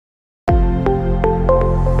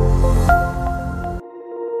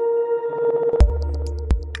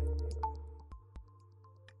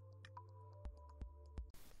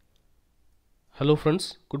Hello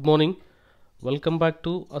friends, good morning. Welcome back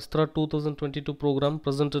to ASTRA 2022 program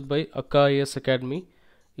presented by Akka IAS Academy.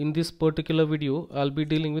 In this particular video, I'll be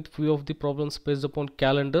dealing with few of the problems based upon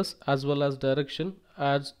calendars as well as direction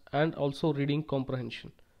and also reading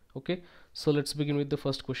comprehension. Okay, so let's begin with the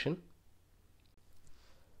first question.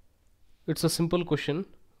 It's a simple question.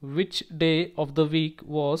 Which day of the week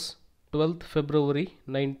was 12th February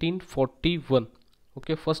 1941?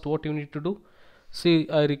 Okay, first what you need to do. See,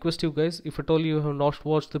 I request you guys, if at all you have not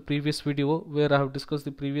watched the previous video where I have discussed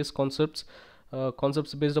the previous concepts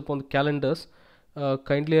based upon the calendars,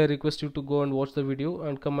 kindly I request you to go and watch the video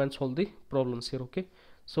and come and solve the problems here. Okay,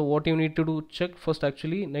 so what you need to do, check first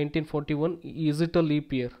actually 1941, is it a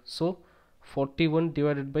leap year? So 41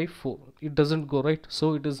 divided by 4, it doesn't go, right?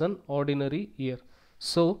 So it is an ordinary year.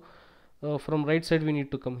 So from right side we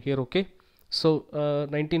need to come here. Okay, so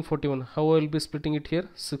 1941, how I will be splitting it here?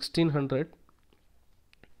 1600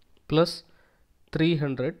 plus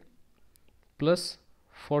 300 plus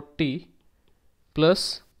 40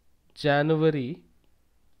 plus January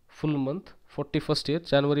full month, 41st year,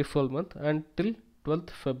 January full month, and till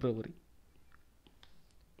 12th February.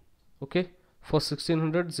 Okay, for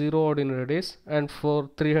 1600 0 ordinary days, and for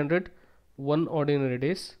 300 1 ordinary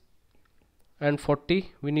days, and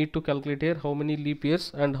 40 we need to calculate here how many leap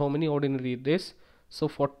years and how many ordinary days. So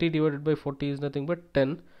 40 divided by 40 is nothing but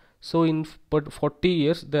 10. So in 40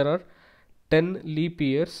 years there are 10 leap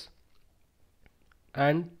years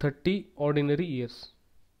and 30 ordinary years.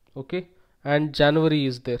 Okay, and January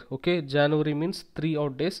is there. Okay, January means 3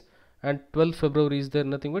 odd days, and 12 February is there,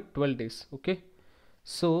 nothing but 12 days. Okay,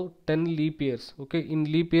 so 10 leap years. Okay, in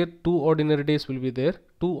leap year 2 ordinary days will be there,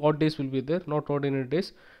 2 odd days will be there, not ordinary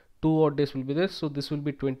days, 2 odd days will be there. So this will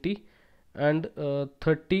be 20, and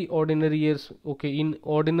 30 ordinary years. Okay, in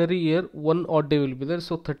ordinary year 1 odd day will be there,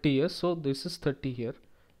 so 30 years. So this is 30 here.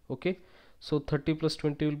 Okay, so 30 plus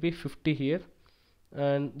 20 will be 50 here,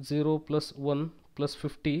 and 0 plus 1 plus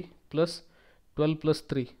 50 plus 12 plus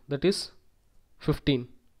 3, that is 15.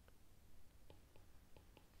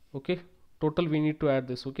 Okay, total we need to add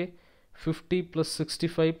this. Okay, 50 plus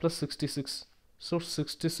 65 plus 66, so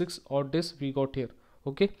 66 odd days we got here.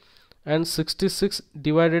 Okay, and 66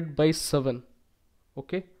 divided by 7.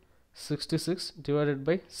 Okay, 66 divided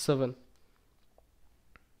by 7,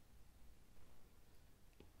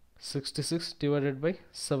 66 divided by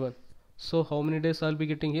 7. So how many days I'll be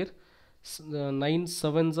getting here? 9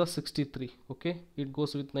 sevens are 63. Okay, it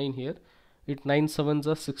goes with 9 here. 9 sevens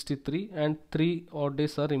are 63, and 3 odd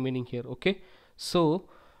days are remaining here. Okay, so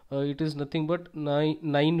it is nothing but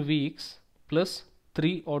 9 weeks plus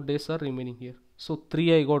 3 odd days are remaining here. So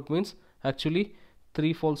 3 I got, means actually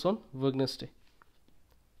 3 falls on Wednesday.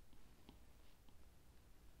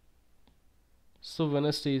 So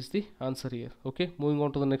Wednesday is the answer here. Okay, moving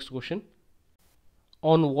on to the next question.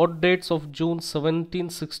 On what dates of June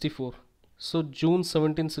 1764? So June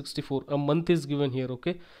 1764, a month is given here.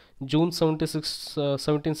 Okay, June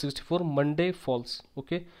 1764 Monday falls.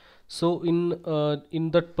 Okay, so in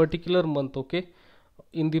that particular month, okay,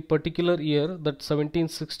 in the particular year, that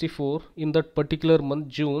 1764, in that particular month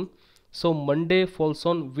June, so Monday falls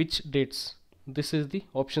on which dates? This is the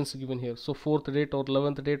options given here. So 4th date or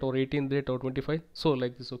 11th date or 18th date or 25, so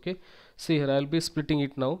like this. Okay, see here I'll be splitting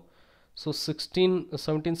it now. So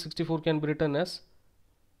 1764 can be written as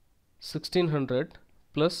 1600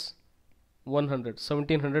 plus 100,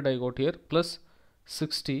 1700 I got here, plus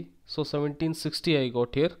 60, so 1760 I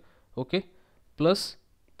got here. Okay, plus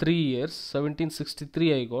 3 years,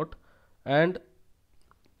 1763 I got, and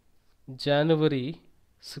January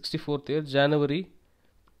 64th year, January,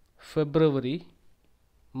 February,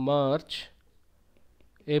 March,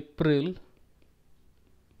 April,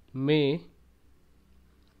 May,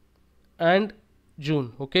 and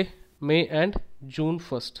June. Okay, May and June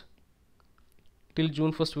 1st. Till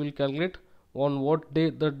June 1st we will calculate on what day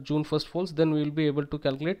that June 1st falls, then we will be able to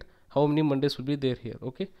calculate how many Mondays will be there here.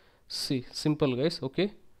 Okay, see, simple guys.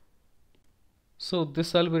 Okay, so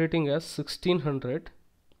this I'll be writing as 1600.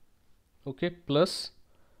 Okay, plus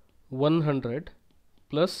 100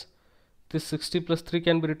 plus this 60 plus 3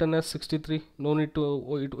 can be written as 63. No need to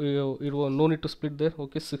no need to split there.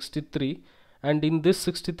 Okay, 63, and in this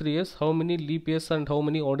 63 years, how many leap years and how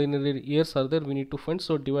many ordinary years are there, we need to find.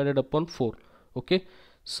 So divided upon 4. Okay,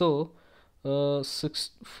 so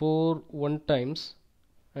 4 1 times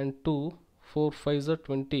and 2 4 5s are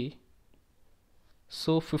 20,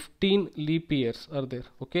 so 15 leap years are there.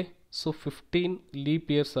 Okay, so 15 leap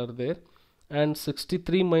years are there, and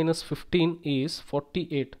 63 minus 15 is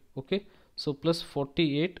 48. Okay, so plus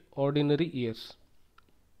 48 ordinary years.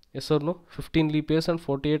 Yes or no? 15 leap years and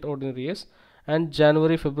 48 ordinary years, and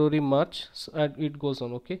January, February, March, so, and it goes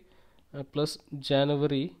on, okay, plus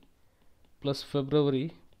January plus February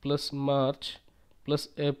plus March plus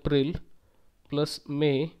April plus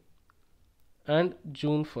May and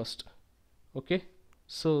June 1st. Okay,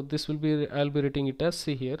 so this will be, I'll be writing it as,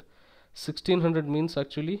 see here, 1600 means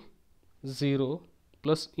actually 0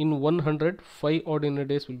 plus in 100 5 ordinary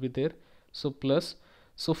days will be there, so plus,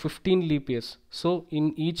 so 15 leap years, so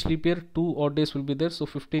in each leap year 2 odd days will be there, so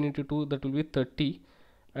 15 into 2, that will be 30,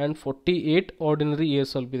 and 48 ordinary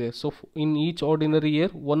years will be there, so in each ordinary year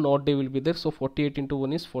 1 odd day will be there, so 48 into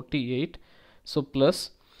 1 is 48, so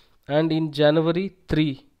plus, and in January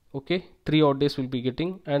 3, okay, 3 odd days will be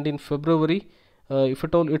getting, and in February if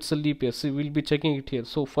at all it's a leap year, so we'll be checking it here.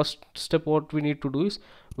 So first step what we need to do is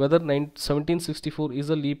whether 1764 is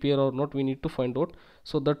a leap year or not, we need to find out.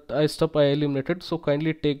 So that step I eliminated, so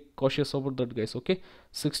kindly take cautious about that, guys. Okay,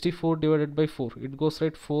 64 divided by 4, it goes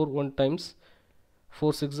right 4 1 times,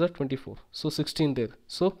 4 6 are 24, so 16 there.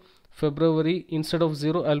 So February, instead of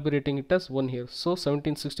 0 I'll be writing it as 1 here, so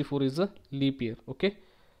 1764 is a leap year. Okay,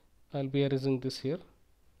 I'll be erasing this here.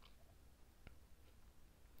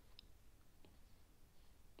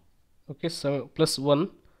 Okay, so plus 1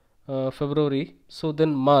 February, so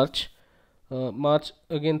then March, March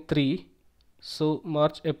again 3, so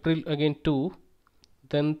March, April again 2,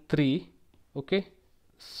 then 3, okay,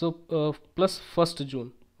 so plus 1st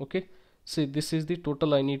June. Okay, see, this is the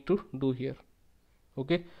total I need to do here.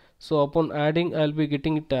 Okay, so upon adding I'll be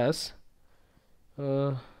getting it as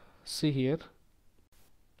see here,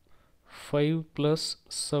 5 plus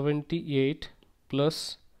 78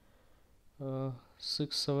 plus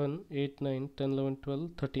 6 7 8 9 10 11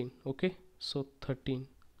 12 13. Okay, so 13,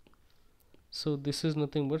 so this is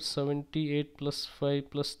nothing but 78 plus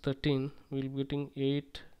 5 plus 13, we'll be getting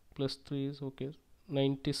 8 plus 3 is, okay,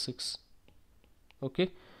 96.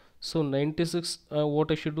 Okay, so 96,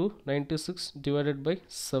 what I should do, 96 divided by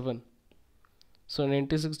 7, so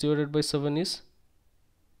 96 divided by 7 is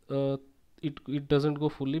it doesn't go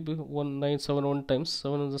fully, 1971 times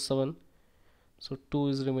 7 is a 7, so 2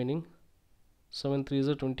 is remaining, 7 3 is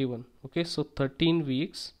a 21. Okay, so 13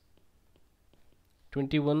 weeks,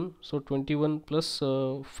 21, so 21 plus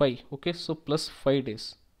 5, okay, so plus 5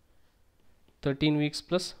 days, 13 weeks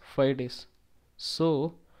plus 5 days.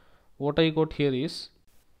 So what I got here is,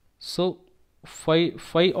 so 5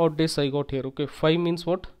 odd days I got here. Okay, 5 means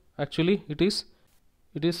what, actually it is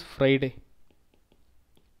Friday.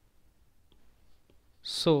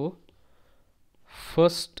 So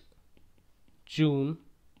 1st June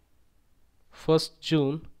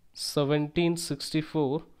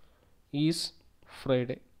 1764 is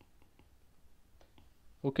Friday.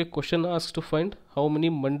 Okay, question asks to find how many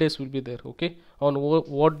Mondays will be there. Okay, on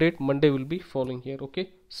what date Monday will be falling here. Okay,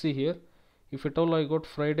 see here, if at all I got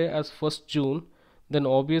Friday as 1st June, then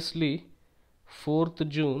obviously 4th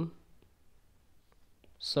June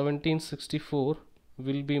 1764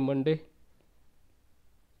 will be Monday.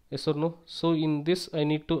 Yes or no? So in this I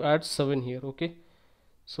need to add 7 here. Okay,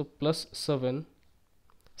 so plus 7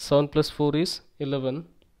 plus 4 is 11,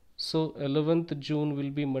 so 11th June will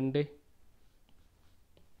be Monday.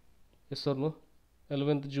 Yes or no?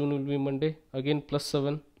 11th June will be Monday. Again plus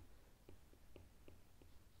 7,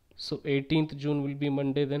 so 18th June will be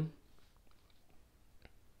Monday then,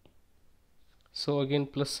 so again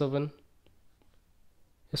plus 7.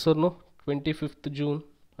 Yes or no? 25th June,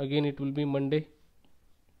 again it will be Monday.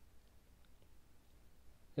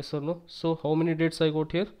 Yes or no? So how many dates I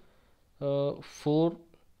got here? 4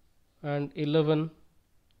 and 11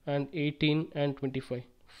 and 18 and 25.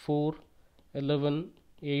 4, 11,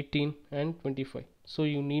 18 and 25. So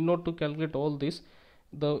you need not to calculate all this.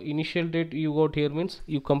 The initial date you got here means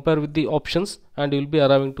you compare with the options and you will be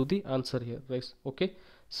arriving to the answer here, guys. Okay,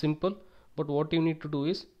 simple. But what you need to do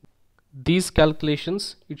is, these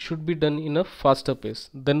calculations, it should be done in a faster pace,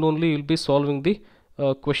 then only you will be solving the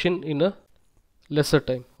question in a lesser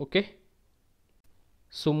time. Okay,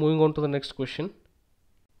 so moving on to the next question.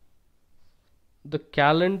 The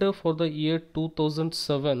calendar for the year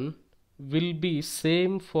 2007 will be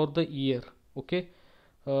same for the year. Okay,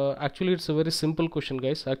 actually it's a very simple question,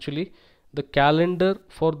 guys. Actually the calendar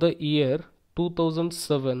for the year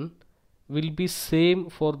 2007 will be same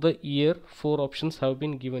for the year. 4 options have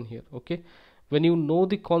been given here. Okay, when you know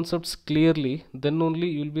the concepts clearly, then only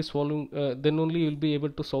you will be solving then only you will be able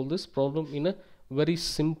to solve this problem in a very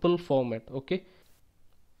simple format. Okay,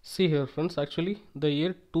 see here friends, actually the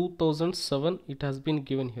year 2007 it has been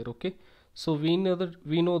given here. Okay, so we know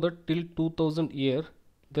that till 2000 year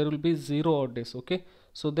there will be 0 odd days. Okay,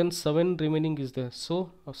 so then 7 remaining is there,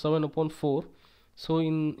 so 7 upon 4, So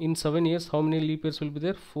in 7 years, how many leap years will be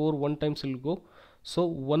there? 4 1 times will go. So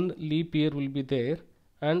 1 leap year will be there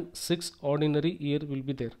and 6 ordinary year will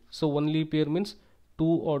be there. So 1 leap year means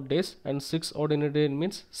 2 odd days and 6 ordinary day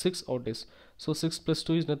means 6 odd days. So 6 plus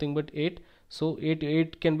 2 is nothing but 8. So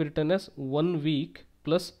 8 can be written as 1 week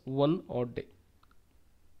plus 1 odd day.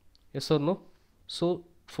 Yes or no? So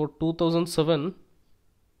for 2007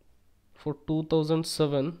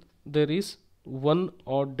 there is 1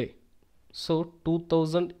 odd day. So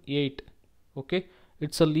 2008, okay,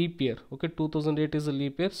 it's a leap year. Okay, 2008 is a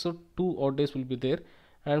leap year, so 2 odd days will be there.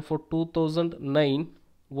 And for 2009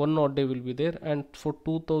 1 odd day will be there, and for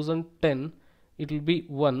 2010 it will be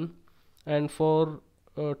 1, and for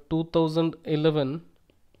 2011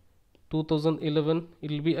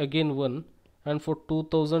 it will be again 1, and for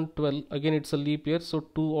 2012 again it's a leap year, so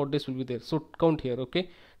 2 odd days will be there. So count here, okay,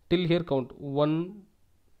 till here count 1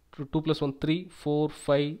 2 plus 1 3 4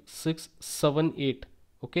 5 6 7 8.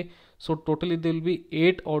 Okay, so totally there will be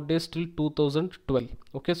 8 odd days till 2012.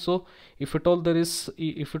 Okay, so if at all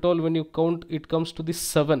when you count it comes to this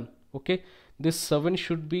 7. Okay, this 7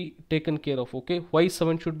 should be taken care of. Okay, why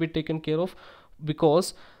 7 should be taken care of?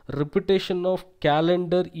 Because repetition of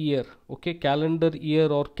calendar year, okay, calendar year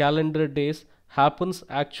or calendar days happens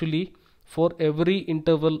actually for every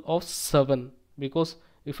interval of 7. Because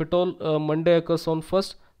if at all Monday occurs on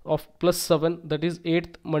 1st of plus 7, that is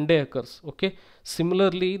 8th Monday occurs. Okay,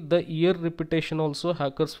 similarly the year repetition also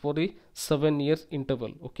occurs for a 7 years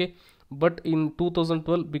interval. Okay, but in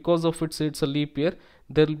 2012 because of it's a leap year,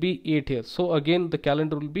 there will be 8 years, so again the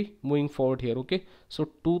calendar will be moving forward here. Okay, so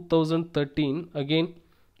 2013 again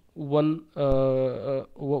one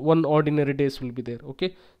ordinary days will be there.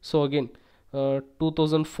 Okay, so again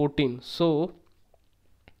 2014, so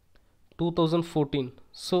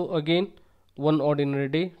again 1 ordinary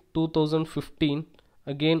day. 2015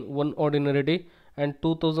 again 1 ordinary day, and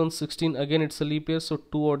 2016 again it's a leap year, so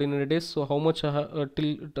 2 ordinary days. So how much how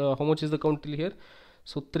much is the count till here?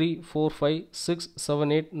 So 3 4 5 6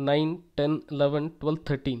 7 8 9 10 11 12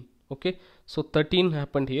 13. Okay, so 13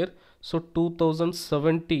 happened here. So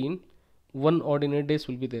 2017 1 ordinary days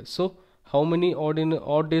will be there. So how many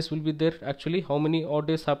odd days will be there? Actually, how many odd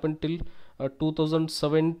days happened till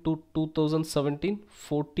 2007 to 2017?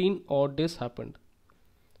 14 odd days happened.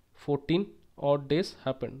 14 odd days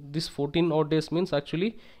happened. This 14 odd days means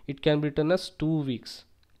actually it can be written as 2 weeks.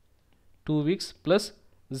 2 weeks plus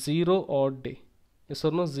 0 odd day. Yes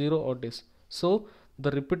or no? 0 odd days. So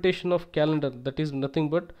the repetition of calendar, that is nothing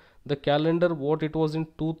but the calendar what it was in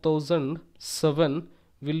 2007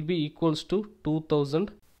 will be equals to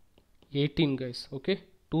 2018, guys. Okay,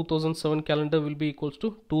 2007 calendar will be equals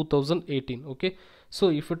to 2018. Okay, so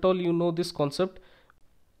if at all you know this concept,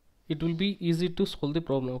 it will be easy to solve the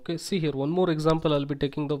problem. Okay, see here one more example I'll be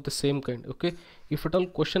taking of the same kind. Okay, if at all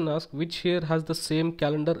question asks which year has the same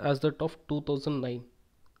calendar as that of 2009.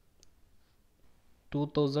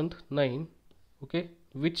 Okay,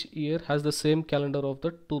 which year has the same calendar of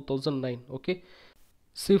the 2009? Okay,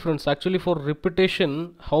 see friends, actually for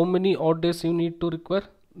repetition how many odd days you need to require?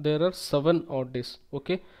 There are 7 odd days.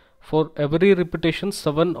 Okay, for every repetition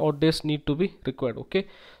 7 odd days need to be required. Okay,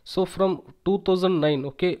 so from 2009,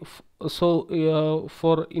 okay, so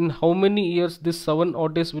for in how many years this 7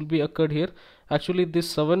 odd days will be occurred here? Actually this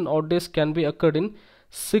 7 odd days can be occurred in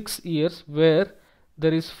 6 years, where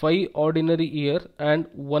there is 5 ordinary year and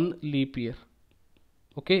 1 leap year.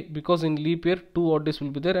 Okay, because in leap year 2 odd days will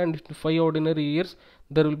be there, and in 5 ordinary years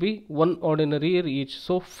there will be 1 ordinary year each.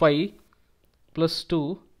 So 5 plus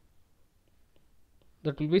 2,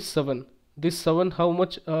 that will be 7. This 7 how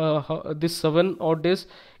much this 7 odd days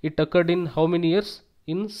it occurred in how many years?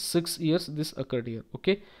 In 6 years this occurred here.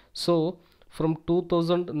 Okay, so from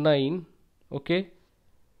 2009, okay,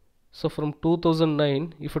 so from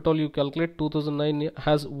 2009 if at all you calculate, 2009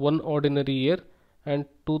 has 1 ordinary year, and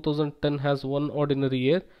 2010 has 1 ordinary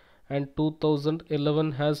year, and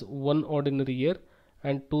 2011 has 1 ordinary year,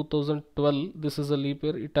 and 2012 this is a leap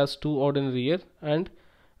year, it has 2 ordinary year, and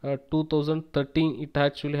 2013 it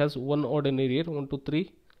actually has 1 ordinary year, 1 2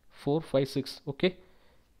 3 4 5 6. Okay,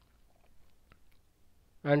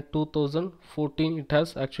 and 2014 it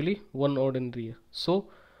has actually 1 ordinary year. So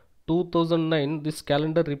 2009 this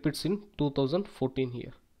calendar repeats in 2014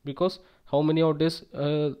 here, because how many odd days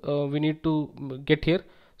we need to get here?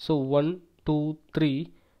 So 1 2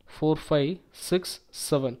 3 4 5 6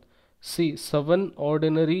 7. See, 7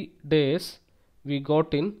 ordinary days we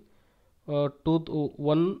got in 1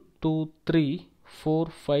 2 3 4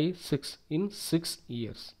 5 6 in 6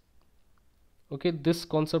 years. Okay, this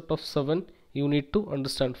concept of 7 you need to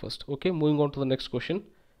understand first. Okay, moving on to the next question.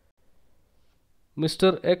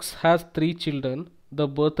 Mr. X has 3 children. The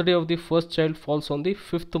birthday of the first child falls on the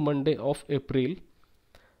 5th Monday of April.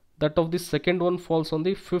 That of the second one falls on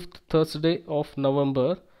the 5th Thursday of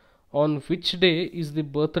November. On which day is the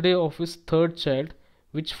birthday of his third child,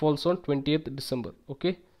 which falls on 20th December?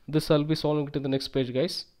 Okay, this I'll be solving it in the next page,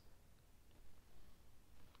 guys.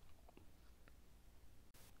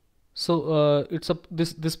 So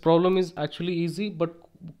this problem is actually easy but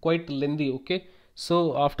quite lengthy. Okay,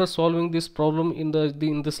 so after solving this problem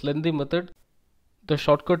in this lengthy method, the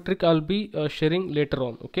shortcut trick I'll be sharing later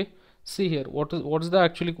on. Okay, see here, what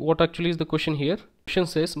actually is the question here. Question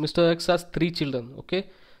says Mr. X has 3 children. Okay,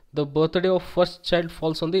 the birthday of first child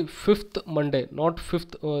falls on the 5th Monday, not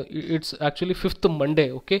 5th, it's actually 5th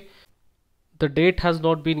Monday. Okay, the date has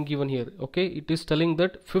not been given here. Okay, it is telling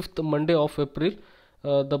that 5th Monday of April,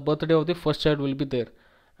 the birthday of the first child will be there,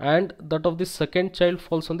 and that of the second child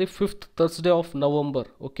falls on the 5th Thursday of November.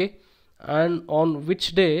 Okay, and on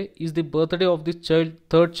which day is the birthday of the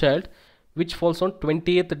third child, which falls on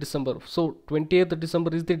 20th December. So 20th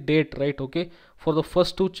December is the date, right? Okay, for the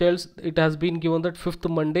first two childs it has been given that 5th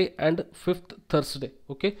Monday and 5th Thursday.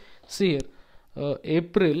 Okay, see here,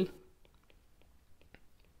 April,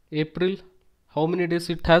 how many days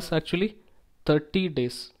it has? Actually 30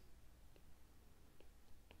 days.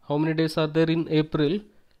 How many days are there in April?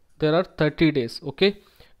 There are 30 days. Okay,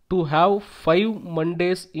 to have 5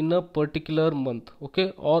 Mondays in a particular month,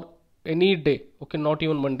 okay, or any day, okay, not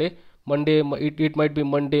even Monday, it might be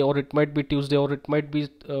Monday, or it might be Tuesday, or it might be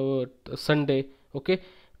Sunday. Okay,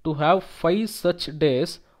 to have 5 such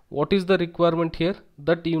days, what is the requirement here?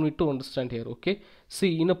 That you need to understand here. Okay,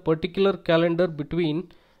 see, in a particular calendar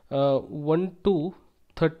between 1 to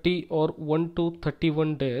 30 or 1 to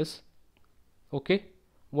 31 days, okay,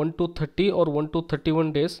 1 to 30 or 1 to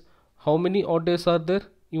 31 days, how many odd days are there?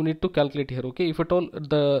 You need to calculate here. Okay, if at all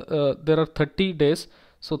there are 30 days,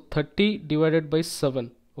 so 30 divided by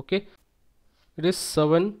 7. Okay, it is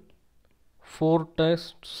 7 4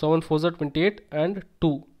 times 7 4 are 28, and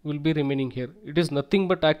 2 will be remaining here. It is nothing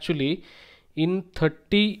but actually in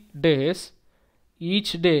 30 days,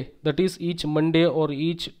 each day, that is each Monday or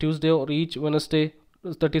each Tuesday or each Wednesday,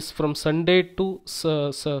 that is from Sunday to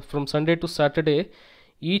Saturday,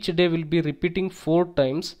 each day will be repeating 4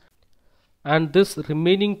 times, and this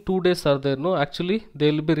remaining 2 days are there, no, actually they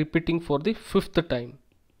will be repeating for the 5th time.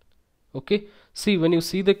 Okay, see, when you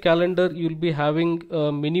see the calendar, you will be having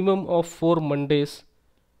a minimum of 4 Mondays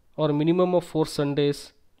or minimum of 4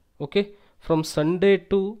 Sundays. Okay, from Sunday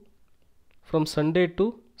to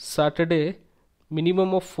Saturday,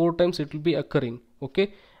 minimum of 4 times it will be occurring.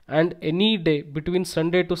 Okay, and any day between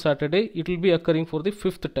Sunday to Saturday, it will be occurring for the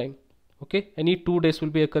 5th time. Okay, any 2 days will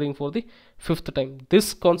be occurring for the 5th time.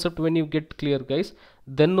 This concept, when you get clear, guys,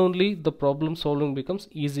 then only the problem solving becomes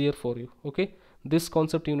easier for you. Okay, this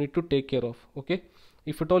concept you need to take care of. Okay,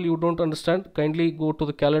 if at all you don't understand, kindly go to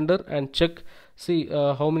the calendar and check, see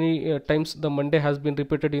how many times the Monday has been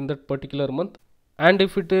repeated in that particular month, and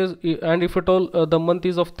if it is, and if at all the month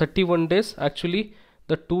is of 31 days, actually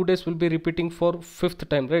the 2 days will be repeating for 5th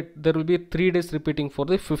time, right? There will be 3 days repeating for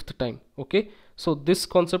the 5th time. Okay, so this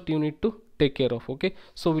concept you need to take care of. Okay,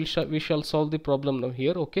 so we shall solve the problem now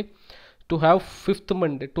here. Okay, to have 5th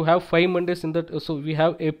Monday, to have 5 Mondays in that, so we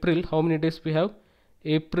have April, how many days we have?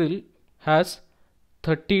 April has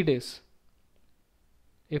 30 days.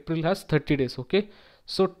 April has 30 days. Okay,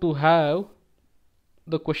 so to have,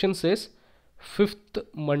 the question says 5th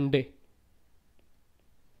Monday.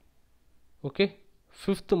 Okay,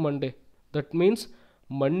 5th Monday, that means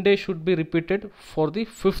Monday should be repeated for the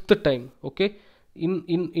 5th time. Okay,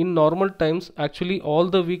 in normal times, actually all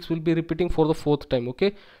the weeks will be repeating for the 4th time.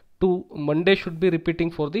 Okay, to Monday should be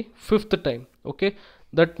repeating for the 5th time. Okay,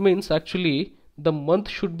 that means actually the month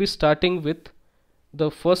should be starting with the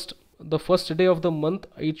first day of the month.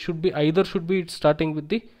 It should be either starting with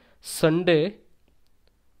the Sunday,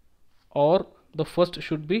 or the first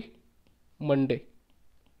should be Monday.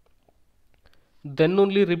 Then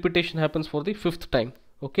only repetition happens for the 5th time.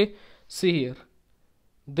 Okay, see here,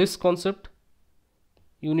 this concept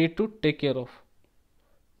you need to take care of.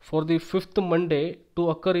 For the 5th Monday to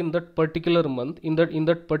occur in that particular month, in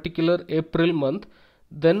that particular April month,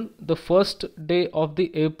 then the first day of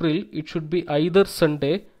the April, it should be either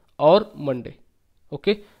Sunday or Monday.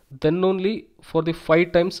 Okay, then only for the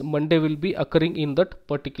 5 times Monday will be occurring in that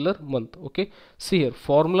particular month. Okay, see here,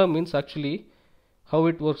 formula means, actually how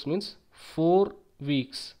it works means, 4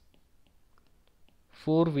 weeks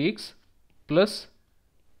plus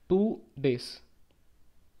 2 days.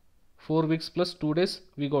 4 weeks plus 2 days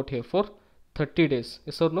we got here for 30 days.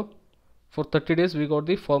 Yes or no? For 30 days we got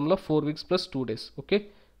the formula 4 weeks plus 2 days. Okay,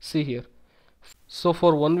 see here, So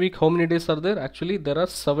for 1 week, how many days are there? Actually, there are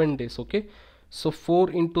 7 days. Okay, so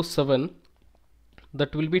 4 into 7,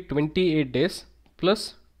 that will be 28 days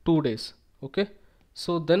plus 2 days. Okay,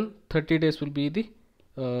 so then 30 days will be the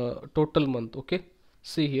total month. Okay,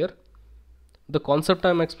 see here the concept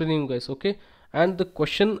I am explaining you guys. Okay, and the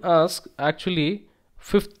question asks actually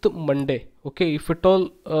 5th Monday. Okay, if at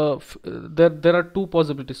all there are two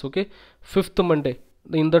possibilities. Okay, 5th Monday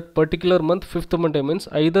in that particular month. 5th Monday means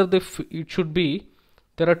either it should be,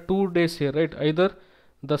 there are 2 days here, right? Either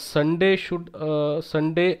the Sunday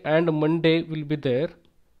Sunday and Monday will be there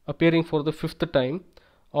appearing for the 5th time,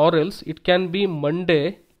 or else it can be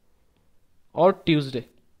Monday or Tuesday.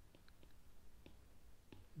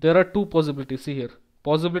 There are two possibilities. See here,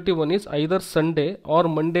 possibility one is either Sunday or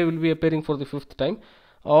Monday will be appearing for the 5th time,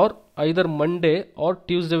 or either Monday or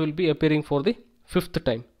Tuesday will be appearing for the 5th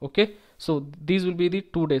time. Okay, so these will be the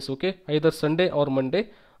 2 days. Okay, either Sunday or Monday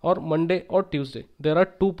or Tuesday. There are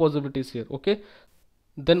two possibilities here. Okay,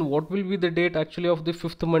 then what will be the date actually of the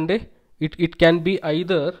 5th Monday? It can be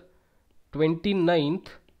either 29th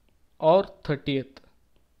or 30th.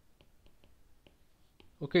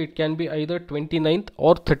 Okay, it can be either 29th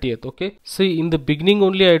or 30th. Okay, see, in the beginning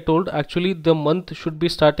only I told actually the month should be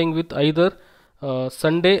starting with either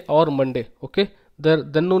Sunday or Monday. Okay,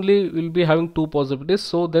 then only we'll be having two possibilities.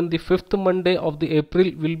 So then the 5th Monday of the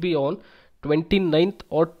April will be on 29th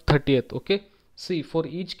or 30th. Okay, see, for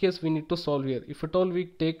each case we need to solve here. If at all we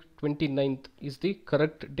take 29th is the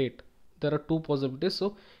correct date, there are two possibilities.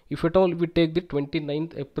 So if at all we take the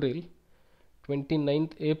 29th April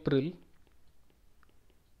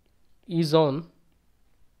is on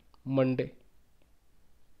Monday,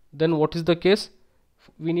 then what is the case?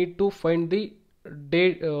 We need to find the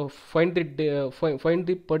date, find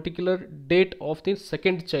the particular date of the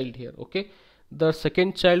second child here. Okay, the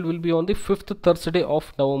second child will be on the 5th Thursday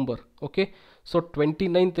of November. Okay, so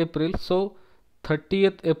 29th April, so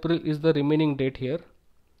 30th April is the remaining date here.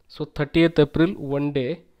 So 30th April, one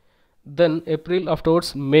day, then April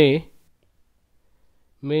afterwards May,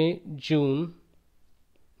 June,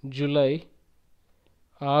 July,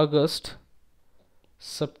 August,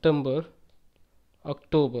 September,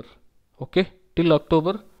 October. Okay, till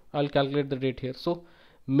October I'll calculate the date here. So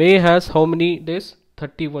May has how many days?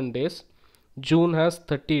 31 days. June has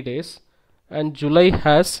 30 days, and July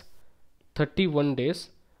has 31 days,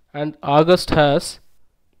 and August has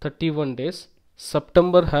 31 days.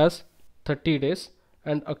 September has 30 days,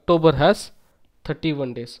 and October has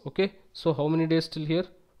 31 days. Okay, so how many days till here?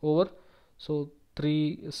 Over. So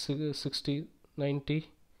 360, 90,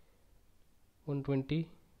 120,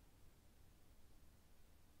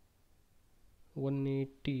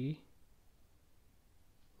 180,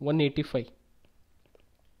 185.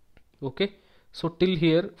 Okay, so till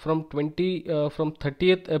here from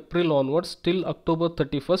 30th April onwards till October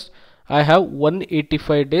 31st I have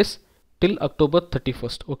 185 days till October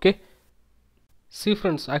 31st. Okay, see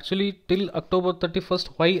friends, actually till October 31st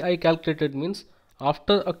why I calculated means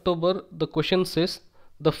after October the question says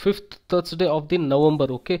the 5th Thursday of the November.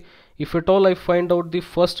 Okay, if at all I find out the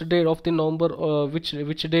first day of the November,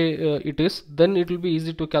 which day it is, then it will be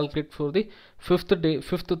easy to calculate for the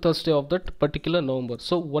 5th Thursday of that particular November.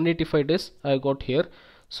 So 185 days I got here.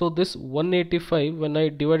 So this 185 when I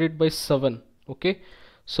divide it by 7, okay,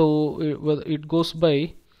 so it goes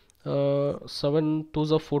by 7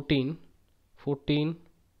 2s are 14, 14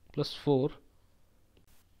 plus 4,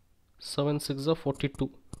 7 6 are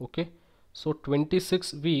 42. Okay, so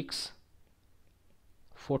 26 weeks,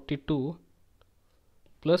 42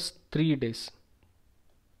 plus 3 days.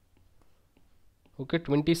 Okay,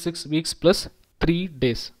 26 weeks plus 3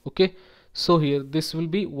 days. Okay, so here this will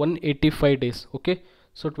be 185 days. Okay,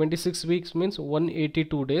 so 26 weeks means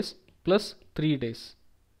 182 days plus 3 days.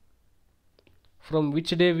 From which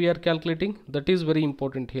day we are calculating? That is very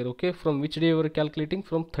important here. Okay, from which day we are calculating?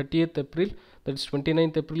 From 30th April, that is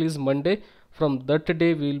 29th April is Monday. From that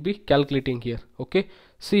day we will be calculating here. Okay,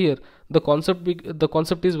 see here the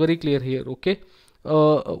concept is very clear here. Okay,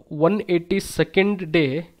 182nd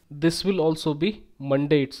day, this will also be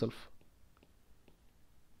Monday itself.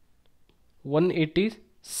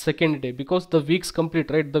 182nd day, because the weeks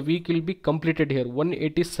complete, right? The week will be completed here.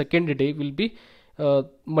 182nd day will be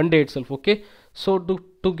Monday itself. Okay, so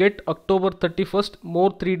to get October 31st,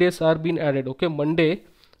 more 3 days are being added. Okay, Monday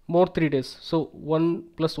more 3 days, so 1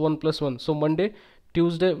 plus 1 plus 1, so Monday,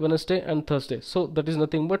 Tuesday, Wednesday and Thursday. So that is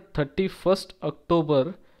nothing but 31st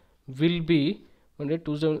October will be Monday,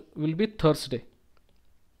 Tuesday will be Thursday.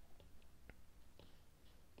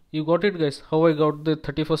 You got it guys, how I got the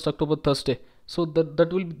 31st October Thursday? So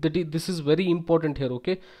this is very important here.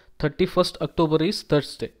 Okay, 31st October is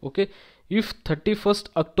Thursday. Okay, If 31st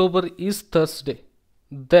October is Thursday,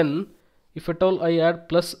 then if at all I add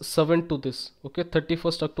plus 7 to this, okay,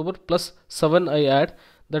 31st October plus 7 I add,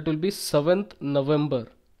 that will be 7th November.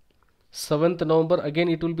 7th November, again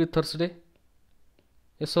it will be Thursday.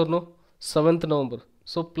 Yes or no? 7th November.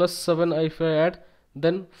 So plus 7 if I add,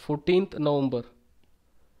 then 14th November.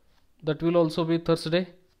 That will also be Thursday.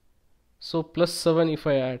 So plus 7 if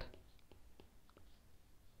I add.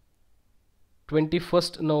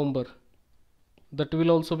 21st November. That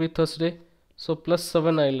will also be Thursday. So plus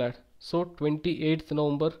 7 I'll add. So 28th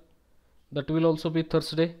November. That will also be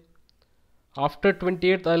Thursday. After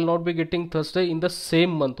 28th I'll not be getting Thursday in the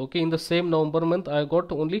same month. Okay, in the same November month I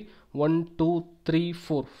got only 1, 2, 3,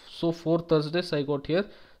 4. So 4 Thursdays I got here.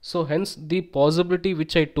 So hence the possibility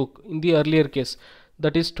which I took in the earlier case,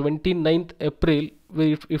 that is 29th April,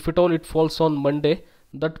 if at all it falls on Monday,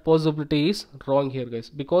 that possibility is wrong here, guys,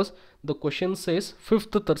 because the question says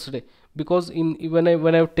 5th Thursday. Because in when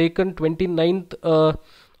I've taken 29th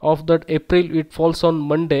of that April, it falls on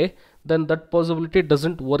Monday, then that possibility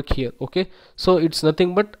doesn't work here. Okay, so it's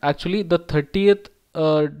nothing but actually the 30th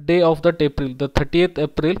day of that April, the 30th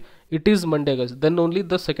April, it is Monday, guys. Then only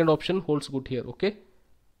the second option holds good here. Okay,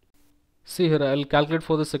 see here, I'll calculate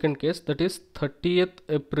for the second case, that is 30th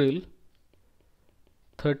April.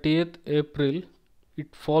 30th April,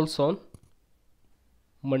 it falls on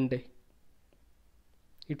Monday.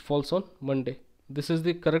 It falls on Monday. This is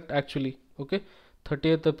the correct actually. Okay,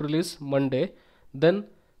 30th April is Monday. Then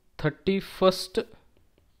 31st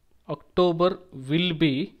October will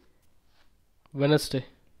be Wednesday.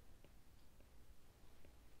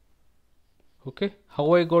 Okay,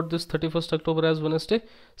 how I got this 31st October as Wednesday?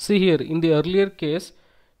 See here, in the earlier case,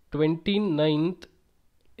 29th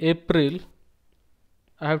April,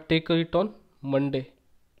 I have taken it on Monday.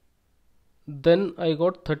 Then I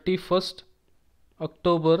got 31st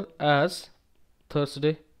October as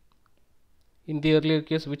Thursday in the earlier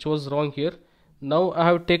case, which was wrong here. Now I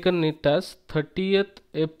have taken it as 30th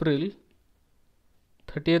April.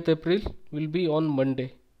 30th April will be on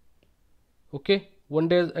Monday. Okay, 1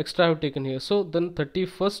 day extra I have taken here. So then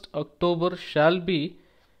 31st October shall be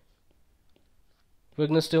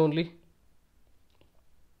Wednesday only.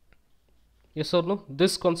 Yes or no?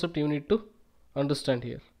 This concept you need to understand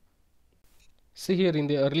here. See here, in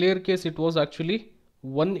the earlier case it was actually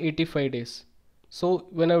 185 days. So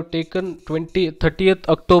when I have taken 30th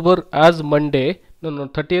October as Monday,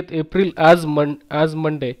 30th April as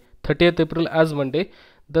Monday, 30th April as Monday,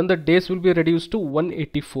 then the days will be reduced to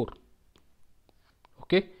 184.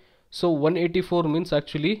 Okay, so 184 means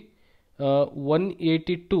actually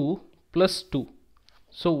 182 plus 2.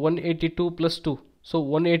 So 182 plus 2. So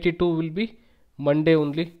 182 will be Monday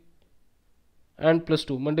only, and plus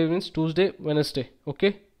 2. Monday means Tuesday, Wednesday.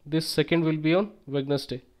 Okay, this second will be on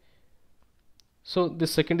Wednesday. So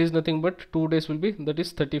this second is nothing but 2 days will be, that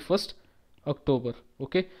is 31st October.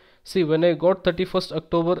 Okay, see, when I got 31st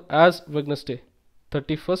October as Wednesday,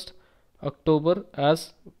 31st October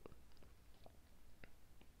as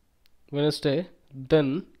Wednesday,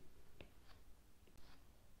 then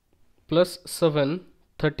plus 7,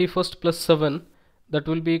 31st plus 7, that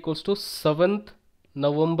will be equals to 7th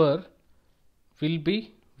November will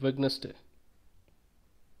be Wednesday.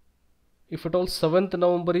 If at all 7th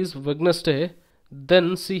November is Wednesday,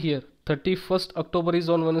 then see here, 31st October is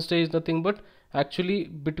on Wednesday is nothing but actually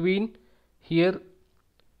between here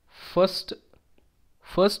 1st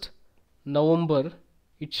November,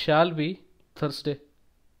 it shall be Thursday.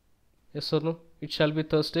 Yes or no? It shall be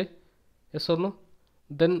Thursday. Yes or no?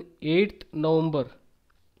 Then 8th November,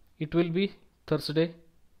 it will be Thursday.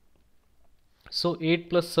 So 8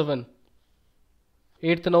 plus 7,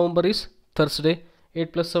 8th November is Thursday.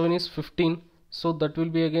 8 plus 7 is 15. So that will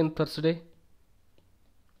be again Thursday.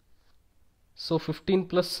 So 15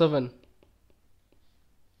 plus 7,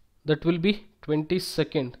 that will be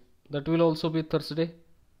 22nd. That will also be Thursday.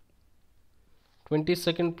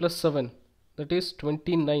 22nd plus 7, that is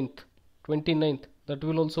 29th. 29th, that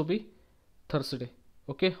will also be Thursday.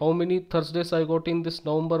 Okay, how many Thursdays I got in this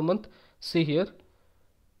November month? See here,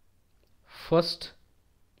 1st,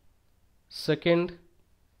 2nd,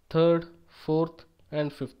 3rd, 4th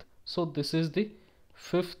and 5th. So this is the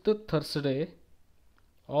 5th Thursday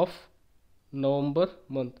of November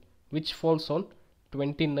month, which falls on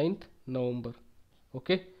 29th November.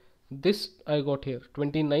 Okay, this I got here,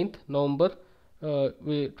 29th November.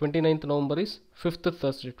 29th November is 5th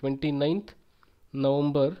Thursday. 29th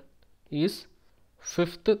November is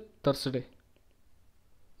 5th Thursday.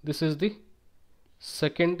 This is the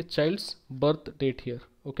second child's birth date here.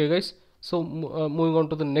 Okay guys, so moving on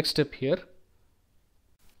to the next step here.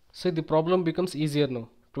 See, the problem becomes easier now.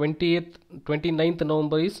 29th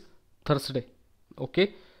November is Thursday.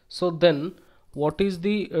 Okay, so then what is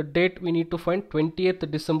the date we need to find? 20th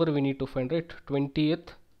December we need to find, right? 20th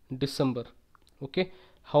December. Okay,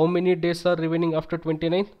 how many days are remaining after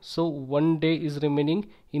 29th? So 1 day is remaining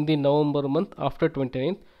in the November month after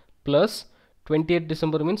 29th, plus 20th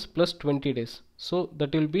December means plus 20 days, so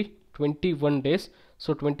that will be 21 days.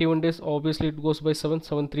 So 21 days, obviously it goes by 7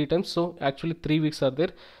 3 times, so actually 3 weeks are there.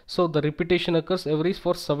 So the repetition occurs every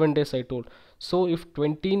for 7 days I told. So if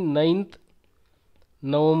 29th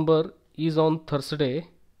November is on Thursday,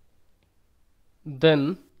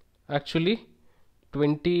 then actually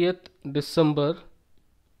 20th December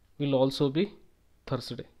will also be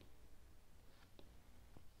Thursday.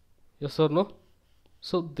 Yes or no?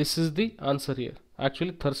 So this is the answer here.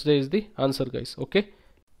 Actually Thursday is the answer, guys. Okay,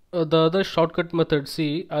 the other shortcut method,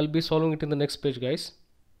 see, I'll be solving it in the next page, guys.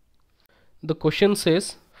 The question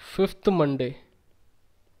says 5th Monday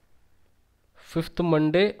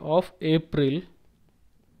of April.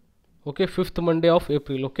 Okay, 5th Monday of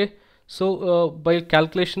April. Okay, so by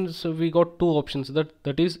calculations we got two options,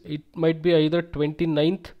 that is it might be either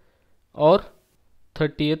 29th or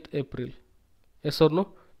 30th April. Yes or no?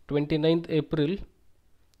 29th April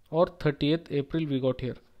or 30th April we got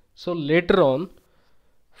here. So later on,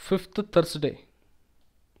 5th Thursday,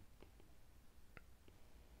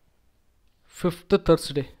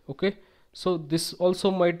 okay, so this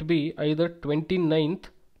also might be either 29th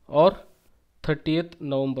or 30th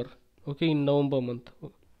November. Okay, in November month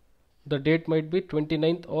the date might be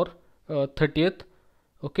 29th or 30th.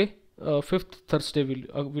 Okay, 5th Thursday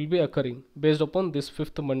will be occurring based upon this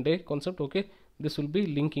 5th Monday concept. Okay, this will be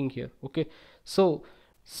linking here. Okay, so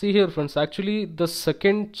see here friends, actually the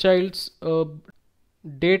second child's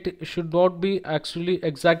date should not be actually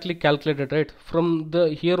exactly calculated, right? From the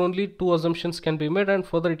here only two assumptions can be made and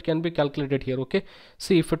further it can be calculated here. Okay,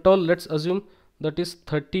 see, if at all, let's assume that is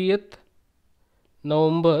 30th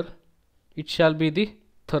November, it shall be the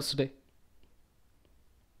Thursday.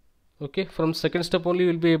 Okay, from second step only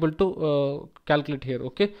you will be able to calculate here.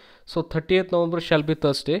 Okay, so 30th November shall be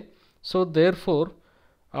Thursday. So therefore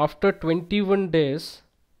after 21 days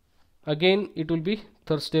again it will be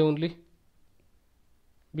Thursday only,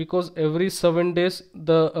 because every 7 days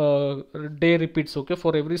the day repeats. Okay,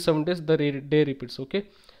 for every 7 days the day repeats. Okay,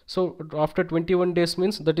 so after 21 days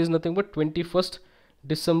means that is nothing but 21st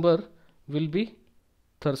December will be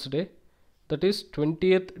Thursday, that is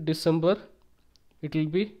 20th December it will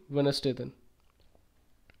be Wednesday then.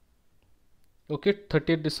 Okay,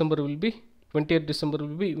 20th December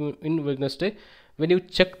will be in Wednesday. When you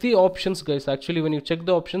check the options, guys, actually when you check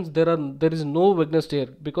the options, there is no Wednesday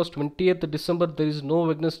here, because 20th December there is no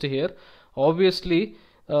Wednesday here. Obviously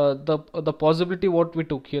the possibility what we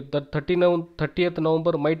took here, that 30th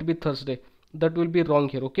November might be Thursday, that will be wrong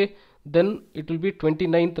here. Okay, then it will be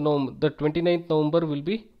 29th November, the 29th November will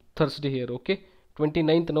be Thursday here. Okay,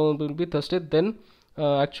 29th November will be Thursday. Then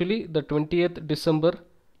actually the 20th December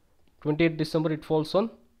it falls on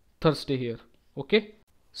Thursday here. Okay,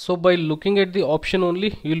 so by looking at the option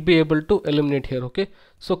only you will be able to eliminate here. Okay,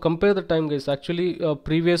 so compare the time, guys. Actually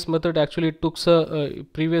previous method actually it took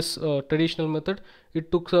previous traditional method,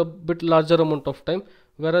 it took a bit larger amount of time,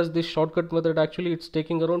 whereas this shortcut method actually it's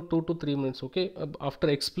taking around 2 to 3 minutes. Okay, after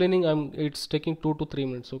explaining it's taking 2 to 3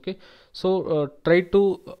 minutes. Okay, so try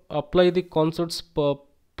to apply the concepts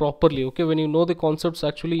properly. Okay, when you know the concepts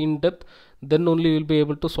actually in depth, then only you will be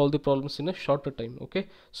able to solve the problems in a shorter time. Okay,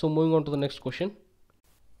 so moving on to the next question.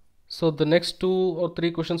 So the next 2 or 3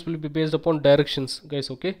 questions will be based upon directions, guys.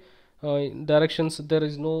 Okay, in directions there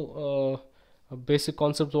is no basic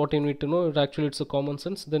concepts what you need to know. Actually it's a common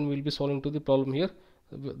sense. Then we'll be solving to the problem here.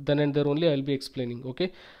 Then and there only I'll be explaining.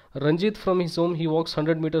 Okay, Ranjit from his home he walks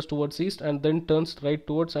 100 meters towards east and then turns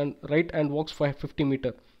right and walks 550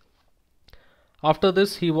 meter. After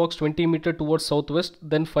this he walks 20 meter towards southwest,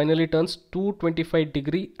 then finally turns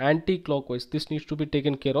 225-degree anti-clockwise. This needs to be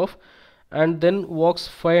taken care of, and then walks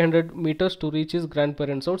 500 meters to reach his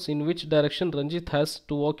grandparents' house. In which direction Ranjit has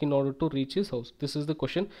to walk in order to reach his house? This is the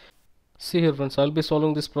question. See here friends, I'll be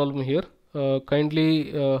solving this problem here.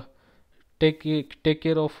 Kindly take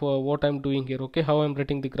care of what I'm doing here. Okay, how I'm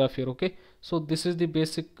writing the graph here. Okay, so this is the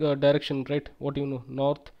basic direction, right? What you know,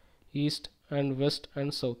 north, east and west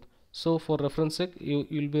and south. So for reference sake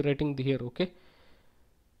you'll be writing here. Okay,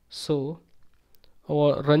 so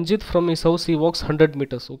Ranjit from his house he walks 100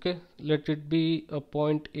 meters. Okay, let it be a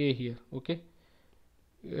point A here. Okay,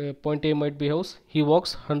 point A might be house. He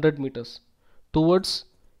walks 100 meters towards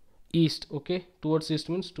east. Okay, towards east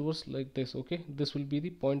means towards like this. Okay, this will be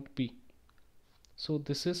the point B. So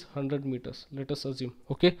this is 100 meters, let us assume.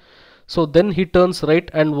 Okay, so then he turns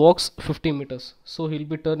right and walks 50 meters. So he'll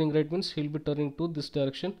be turning right means he'll be turning to this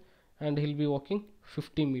direction and he'll be walking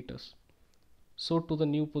 50 meters. So to the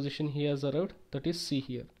new position he has arrived, that is C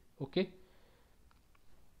here. Okay,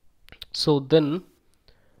 so then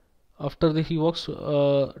after the he walks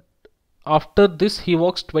after this he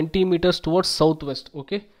walks 20 meters towards southwest.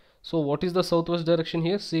 Okay, so what is the southwest direction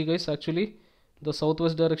here? See guys, actually the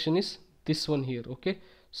southwest direction is this one here. Okay,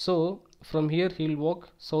 so from here he'll walk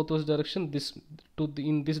southwest direction, this to the,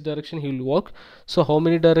 in this direction he will walk. So how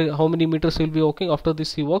many meters he'll be walking? After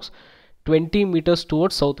this he walks 20 meters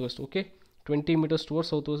towards southwest. Okay, 20 meters towards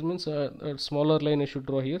southwest means a smaller line I should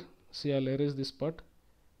draw here. See, I'll erase this part.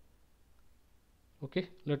 Okay,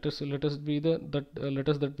 let us be the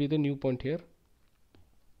that be the new point here.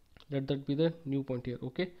 Let that be the new point here.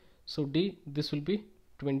 Okay, so D, this will be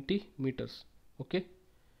 20 meters. Okay,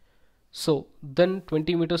 so then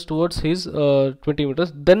 20 meters towards his 20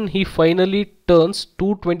 meters, then he finally turns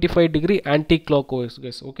 225-degree anti-clockwise,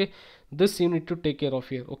 guys. Okay, this you need to take care of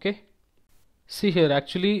here. Okay, see here,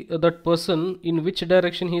 actually that person, in which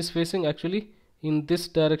direction he is facing? Actually in this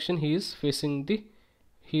direction he is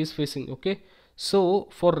facing. Okay, so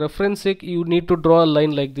for reference sake you need to draw a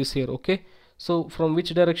line like this here. Okay, so from which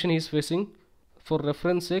direction he is facing, for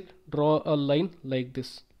reference sake draw a line like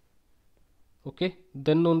this. Okay,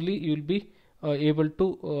 then only you will be able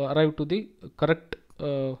to arrive to the correct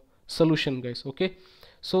solution, guys. Okay,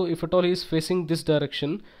 so if at all he is facing this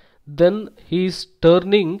direction, then he is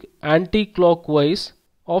turning anti-clockwise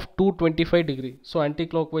of 225-degree. So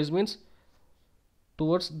anti-clockwise means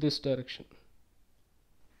towards this direction.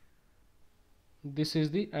 This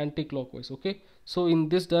is the anti-clockwise. Okay, so in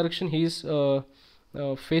this direction he is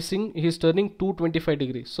facing, he is turning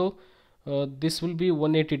 225-degree. So this will be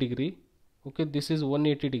 180-degree. Okay, this is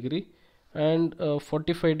 180-degree, and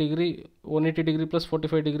 45-degree, 180-degree plus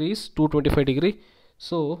 45-degree is 225-degree.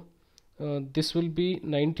 So this will be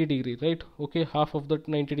 90-degree, right? Okay, half of that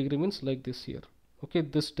 90-degree means like this here. Okay,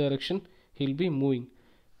 this direction he'll be moving.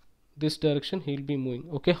 This direction he'll be moving.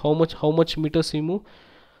 Okay, how much meters he move?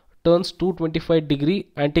 Turns 225-degree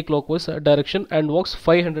anti-clockwise direction and walks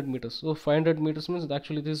 500 meters. So 500 meters means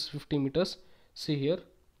actually this is 50 meters. See here,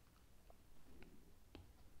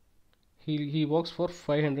 he walks for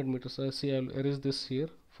 500 meters. See, I'll erase this here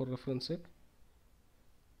for reference sake.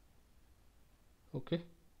 Okay,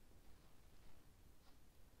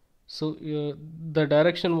 so the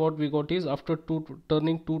direction what we got is after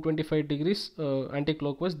turning 225 degrees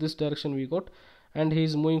anti-clockwise, this direction we got, and he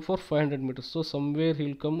is moving for 500 meters. So somewhere he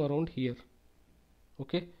will come around here.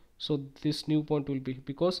 Okay, so this new point will be,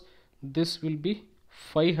 because this will be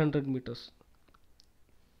 500 meters.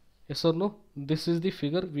 Yes or no? This is the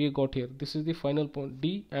figure we got here. This is the final point.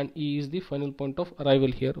 D and E is the final point of arrival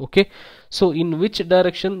here. Okay, so in which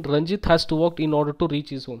direction Ranjit has to walk in order to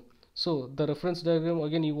reach his home? So the reference diagram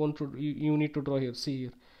again you need to draw here. See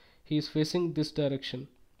here, he is facing this direction.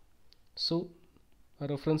 So a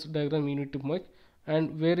reference diagram you need to make.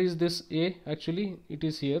 And where is this A? Actually it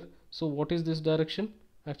is here. So what is this direction?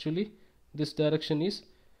 Actually this direction is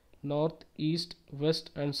north, east,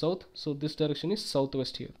 west and south. So this direction is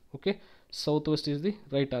southwest here. Okay, southwest is the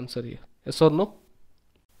right answer here. Yes or no?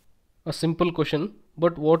 A simple question,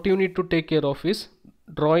 but what you need to take care of is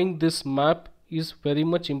drawing this map is very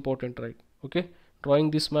much important, right? Okay,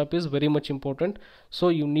 drawing this map is very much important, so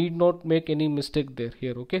you need not make any mistake there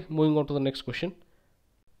here. Okay, moving on to the next question.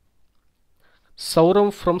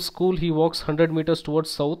 Sauram from school, he walks 100 meters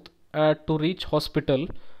towards south to reach hospital,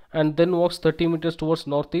 and then walks 30 meters towards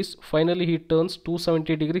northeast. Finally he turns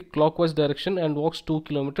 270-degree clockwise direction and walks 2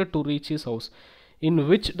 kilometers to reach his house. In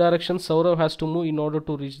which direction Saurav has to move in order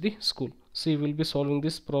to reach the school? See, we'll be solving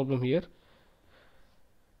this problem here.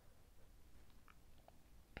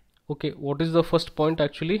 Okay, what is the first point?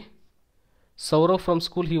 Actually Saurav from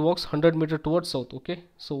school, he walks 100 meters towards south. Okay,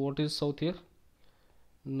 so what is south here?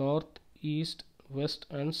 North, east, west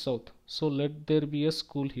and south. So let there be a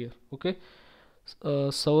school here. Okay,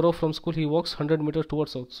 Saurav from school, he walks 100 meters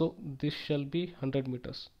towards south. So this shall be 100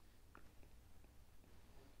 meters.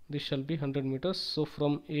 This shall be 100 meters. So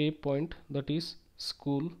from A point, that is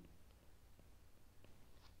school,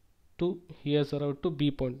 to he has arrived to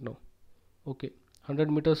B point now. Okay,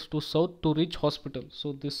 100 meters to south to reach hospital.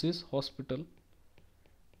 So this is hospital.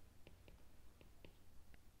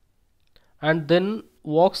 And then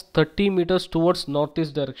walks 30 meters towards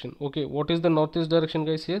northeast direction. Okay, what is the northeast direction,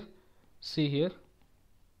 guys? Here, see here,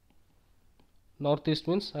 northeast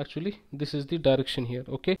means actually this is the direction here.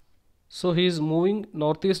 Okay, so he is moving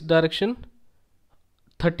northeast direction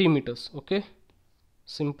 30 meters. Okay,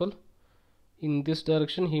 simple. in this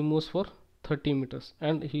direction he moves for 30 meters,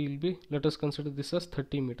 and he will be, let us consider this as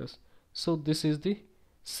 30 meters. So this is the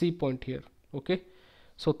C point here. Okay,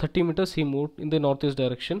 so 30 meters he moved in the northeast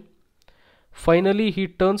direction. Finally he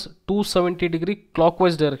turns 270-degree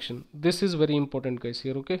clockwise direction. This is very important, guys,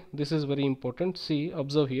 here. Okay, this is very important. See,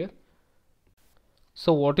 observe here.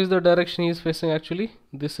 So what is the direction he is facing? Actually,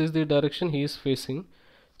 this is the direction he is facing.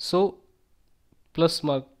 So plus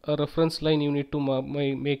mark, a reference line you need to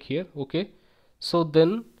make here. Okay, so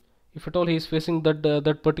then if at all he is facing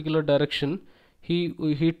that particular direction,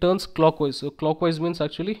 he turns clockwise. So clockwise means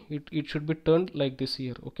actually it should be turned like this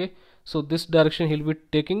here. Okay, so this direction he'll be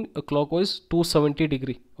taking a clockwise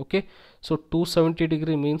 270-degree. Okay, so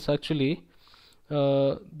 270-degree means actually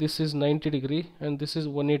this is 90-degree and this is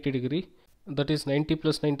 180-degree. That is 90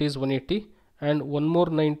 plus 90 is 180, and one more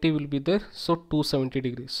 90 will be there, so 270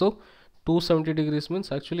 degrees. So 270 degrees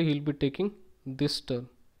means actually he'll be taking this turn.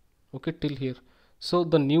 Okay, till here. So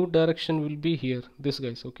the new direction will be here, this,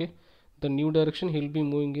 guys. Okay, the new direction he'll be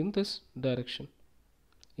moving in this direction.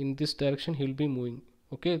 In this direction he'll be moving.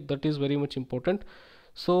 Okay, that is very much important.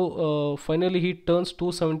 So finally he turns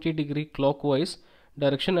 270-degree clockwise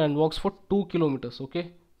direction and walks for 2 kilometers.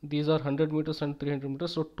 Okay, these are 100 meters and 300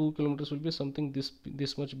 meters, so 2 kilometers will be something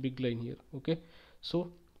this much big line here. Okay,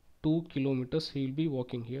 so 2 kilometers he will be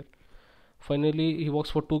walking here. Finally he walks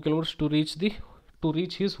for 2 kilometers to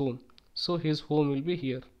reach his home. So his home will be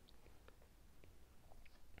here.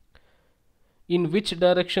 In which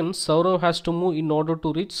direction Saurav has to move in order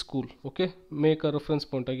to reach school? Okay, make a reference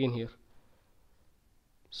point again here.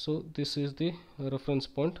 So this is the reference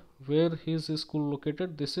point. Where is his school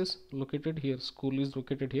located? This is located here. School is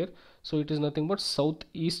located here. So it is nothing but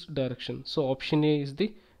southeast direction. So option A is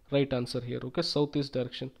the right answer here. Okay, southeast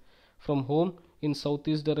direction. From home in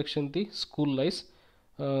southeast direction the school lies.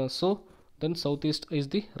 So then southeast is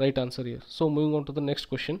the right answer here. So moving on to the next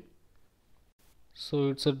question. So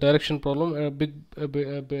it's a direction problem, a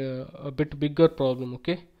bit bigger problem.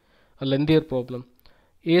 Okay, a lengthier problem.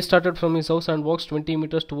 A started from his house and walks 20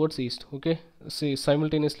 meters towards east. Okay, see,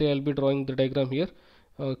 simultaneously I'll be drawing the diagram here.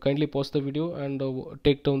 Kindly pause the video and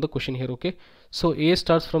take down the question here. Okay, so A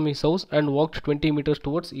starts from his house and walked 20 meters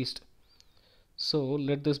towards east. So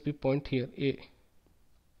let this be point here, A.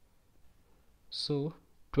 So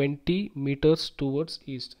 20 meters towards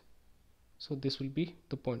east. So this will be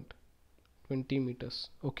the point, 20 meters.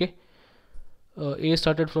 Okay, A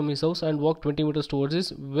started from his house and walked 20 meters towards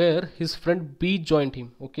his, where his friend B joined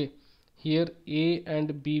him. Okay, here A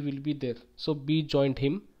and B will be there. So B joined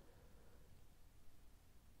him.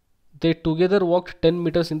 They together walked 10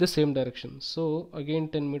 meters in the same direction. So again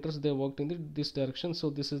 10 meters they walked in this direction. So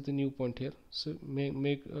this is the new point here. So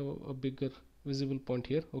make a bigger visible point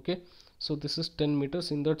here. Okay, so this is 10 meters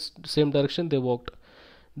in that same direction they walked.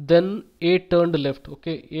 Then A turned left.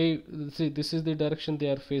 Okay, A, see, this is the direction they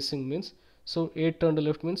are facing, means, so A turned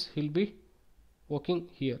left means he'll be walking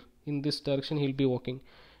here. In this direction he'll be walking.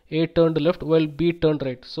 A turned left while B turned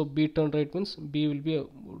right. So B turned right means B will be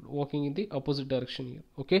walking in the opposite direction here.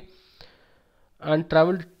 Okay, and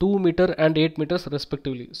traveled 2 meter and 8 meters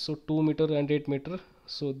respectively. So 2 meter and 8 meter.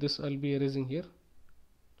 So this I'll be erasing here.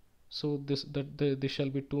 So this shall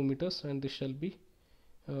be 2 meters and this shall be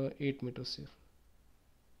 8 meters here.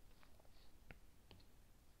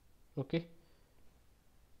 Okay,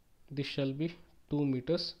 this shall be 2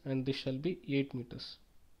 meters and this shall be 8 meters.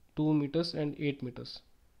 2 meters and 8 meters.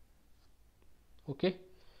 Okay,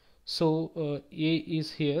 so A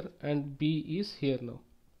is here and B is here now.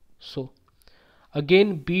 So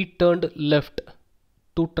again B turned left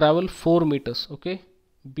to travel 4 meters. Okay,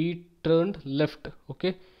 B turned left.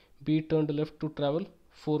 Okay, B turned left to travel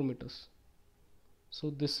 4 meters. So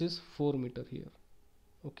this is 4 meter here.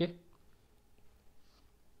 Okay,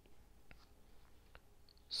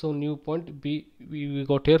 so new point B, we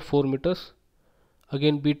got here 4 meters.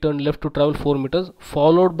 Again B turned left to travel 4 meters,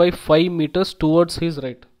 followed by 5 meters towards his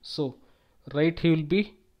right. So right he will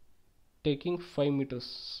be taking 5 meters.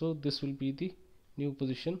 So this will be the new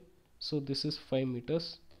position. So this is 5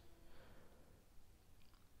 meters,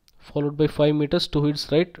 followed by 5 meters to his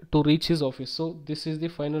right to reach his office. So this is the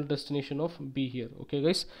final destination of B here. Okay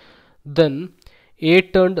guys, then A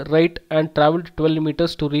turned right and traveled 12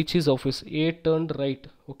 meters to reach his office. A turned right.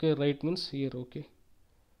 Okay, right means here. Okay,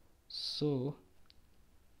 so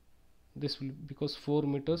this will, because 4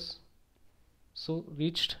 meters, so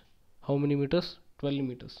reached how many meters? 12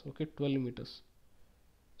 meters. Okay, 12 meters.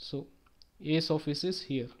 So A's office is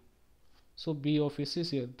here. So B office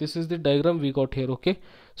is here. This is the diagram we got here. Okay,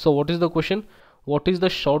 so what is the question? What is the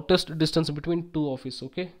shortest distance between two offices?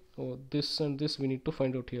 Okay, this and this we need to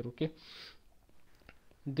find out here. Okay,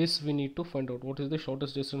 This we need to find out what is the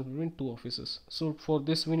shortest distance between two offices. So for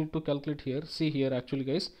this we need to calculate here. See here actually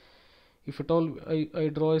guys, if at all I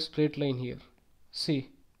draw a straight line here, see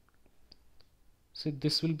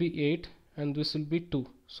this will be 8 and this will be 2,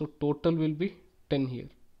 so total will be 10 here.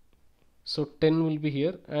 So 10 will be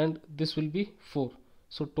here and this will be 4,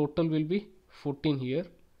 so total will be 14 here.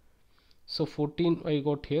 So 14 I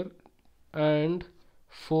got here and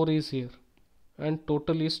 4 is here and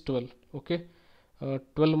total is 12. Okay,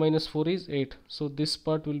 12 minus 4 is 8, so this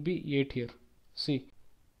part will be 8 here. See,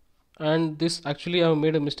 and this actually I have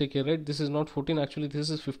made a mistake here, right? This is not 14, actually this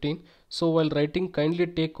is 15. So while writing, kindly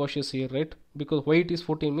take cautious here, right? Because why it is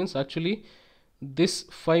 14 means actually this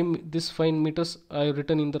 5 meters I have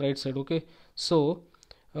written in the right side. Okay, so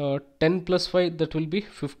 10 plus 5, that will be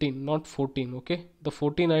 15, not 14. Okay, the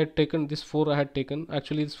 14 I had taken, this 4 I had taken,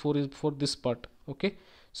 actually this 4 is for this part. Okay,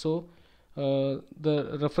 so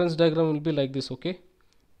the reference diagram will be like this. Okay,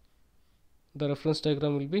 the reference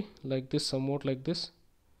diagram will be like this, somewhat like this.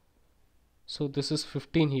 So this is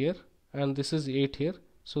 15 here and this is 8 here.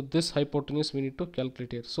 So this hypotenuse we need to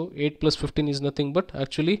calculate here. So 8 plus 15 is nothing but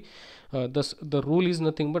actually the rule is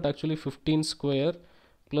nothing but actually 15 square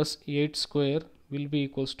plus 8 square will be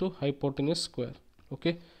equals to hypotenuse square.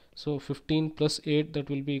 Okay, so 15 plus 8, that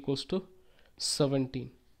will be equals to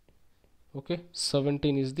 17. Okay,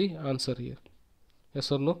 17 is the answer here.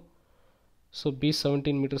 Yes or no? So B,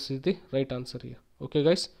 17 meters is the right answer here. Okay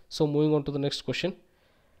guys, so moving on to the next question.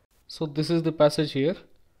 So this is the passage here.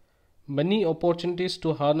 Many opportunities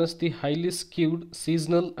to harness the highly skewed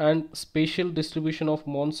seasonal and spatial distribution of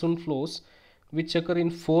monsoon flows which occur in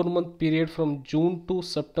 4-month period from June to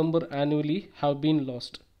September annually have been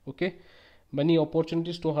lost. Okay, many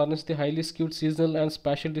opportunities to harness the highly skewed seasonal and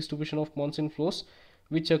spatial distribution of monsoon flows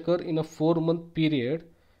which occur in a 4-month period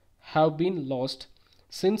have been lost.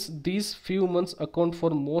 Since these few months account for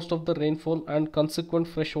most of the rainfall and consequent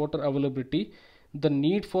freshwater availability, the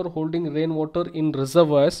need for holding rainwater in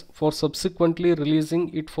reservoirs for subsequently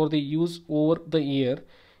releasing it for the use over the year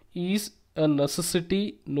is a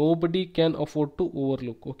necessity nobody can afford to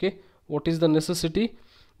overlook. Okay, what is the necessity?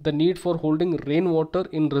 The need for holding rainwater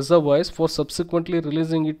in reservoirs for subsequently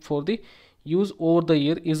releasing it for the use over the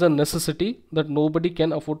year is a necessity that nobody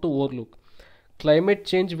can afford to overlook. Climate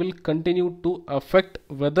change will continue to affect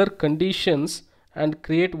weather conditions and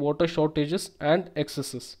create water shortages and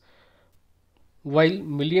excesses. While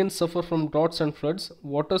millions suffer from droughts and floods,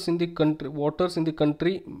 waters in the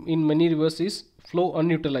country in many rivers is flow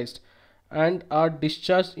unutilized and are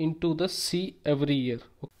discharged into the sea every year.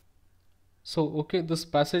 So okay, this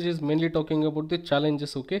passage is mainly talking about the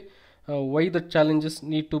challenges. Okay, why the challenges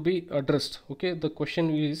need to be addressed. Okay, the question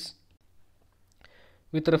is,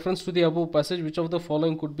 with reference to the above passage, which of the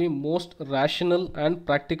following could be most rational and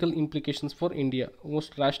practical implications for India?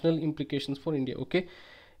 Most rational implications for India. Okay,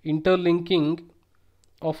 interlinking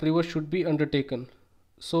of rivers should be undertaken.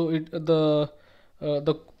 So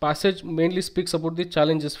the passage mainly speaks about the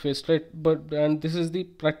challenges faced, right? And this is the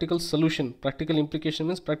practical solution. Practical implication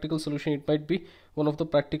means practical solution. It might be one of the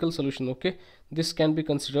practical solution. Okay, this can be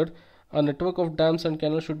considered. A network of dams and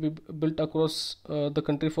canals should be built across the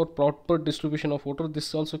country for proper distribution of water.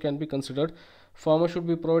 This also can be considered. Farmers should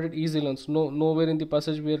be provided easy loans. Nowhere in the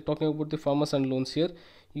passage we are talking about the farmers and loans here.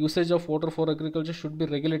 Usage of water for agriculture should be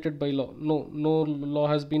regulated by law. No law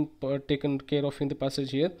has been taken care of in the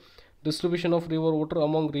passage here. Distribution of river water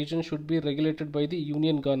among regions should be regulated by the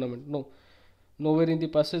union government. Nowhere in the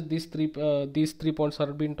passage these three points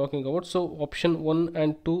are being talking about. So option 1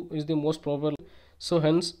 and 2 is the most probable. So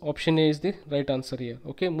hence option A is the right answer here.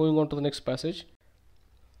 Okay, moving on to the next passage.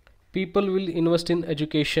 People will invest in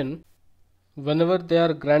education whenever they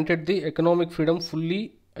are granted the economic freedom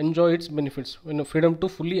fully enjoy its benefits. Freedom to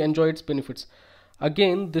fully enjoy its benefits.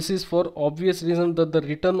 Again, this is for obvious reason that the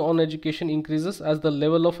return on education increases as the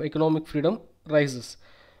level of economic freedom rises.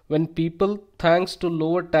 When people, thanks to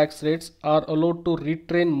lower tax rates, are allowed to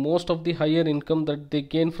retain most of the higher income that they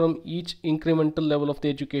gain from each incremental level of the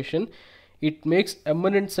education, it makes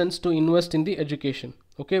eminent sense to invest in the education.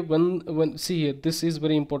 Okay, when see here, this is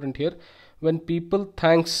very important here. When people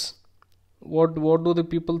thanks, what do the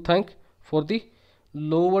people thank? For the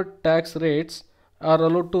lower tax rates are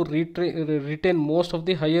allowed to retain most of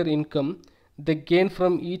the higher income they gain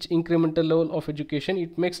from each incremental level of education,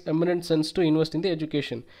 it makes eminent sense to invest in the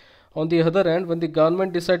education. On the other hand, when the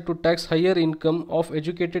government decides to tax higher income of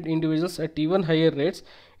educated individuals at even higher rates,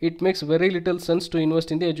 it makes very little sense to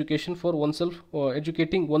invest in the education for oneself or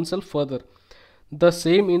educating oneself further. The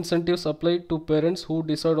same incentives apply to parents who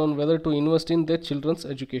decide on whether to invest in their children's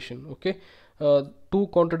education. Okay, two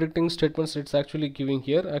contradicting statements it's actually giving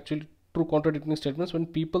here. Actually, true contradicting statements. When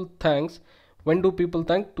do people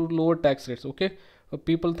thank? To lower tax rates. Okay,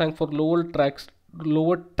 people thank for lower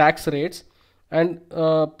tax rates, and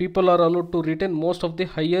people are allowed to retain most of the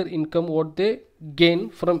higher income what they gain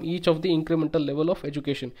from each of the incremental level of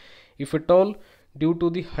education. If at all, due to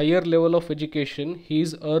the higher level of education, he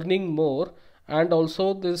is earning more, and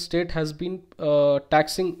also the state has been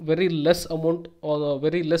taxing very less amount, or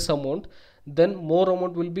very less amount, then more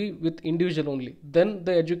amount will be with individual only. Then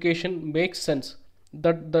the education makes sense.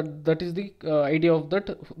 That is the idea of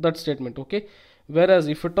that statement. Okay, whereas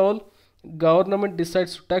if at all government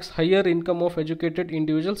decides to tax higher income of educated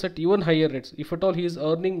individuals at even higher rates, if at all he is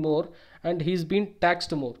earning more and he is being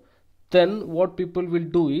taxed more, then what people will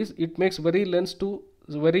do is, it makes very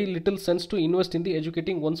little sense to invest in the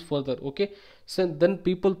educating ones further. Okay, so then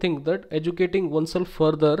people think that educating oneself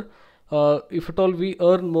further, if at all we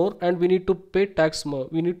earn more and we need to pay tax more,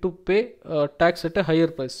 we need to pay tax at a higher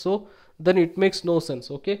price, so then it makes no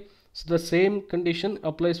sense. Okay, so the same condition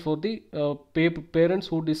applies for the parents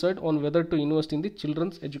who decide on whether to invest in the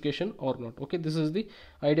children's education or not. Okay, this is the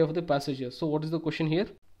idea of the passage here. So what is the question here?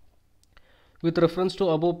 With reference to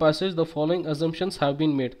above passage, the following assumptions have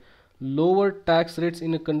been made. Lower tax rates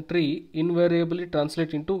in a country invariably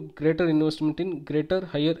translate into greater investment in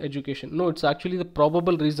higher education. No, it's actually the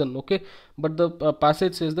probable reason. Okay, but the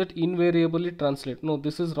passage says that invariably translate. No,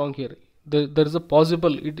 this is wrong here. There is a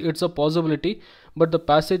it's a possibility, but the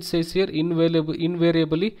passage says here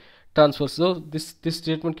invariably transfers. So this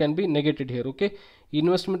statement can be negated here. Okay,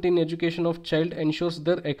 investment in education of child ensures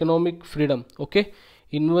their economic freedom. Okay,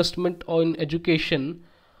 investment on education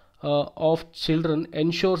of children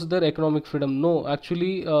ensures their economic freedom. No,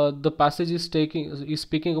 actually the passage is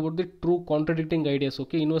speaking about the true contradicting ideas.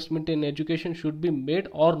 Okay, investment in education should be made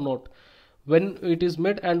or not, when it is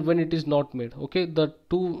made and when it is not made. Okay, the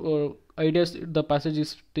two ideas the passage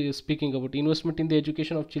is speaking about. Investment in the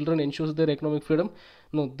education of children ensures their economic freedom.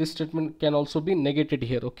 No, this statement can also be negated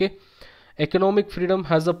here. Okay, economic freedom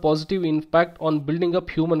has a positive impact on building up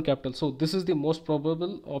human capital. So this is the most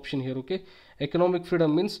probable option here. Okay, economic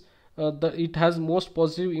freedom means it has most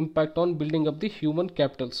positive impact on building up the human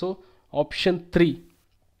capital. So option 3.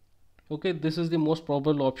 Okay, this is the most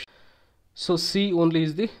probable option. So C only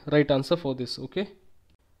is the right answer for this. Okay,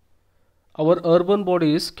 our urban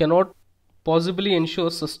bodies cannot possibly ensure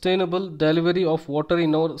sustainable delivery of water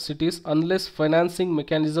in our cities unless financing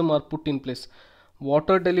mechanisms are put in place.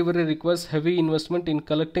 Water delivery requires heavy investment in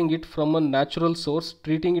collecting it from a natural source,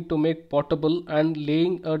 treating it to make potable, and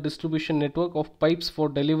laying a distribution network of pipes for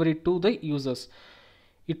delivery to the users.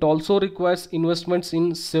 It also requires investments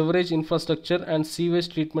in sewerage infrastructure and sewage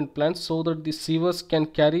treatment plants, so that the sewers can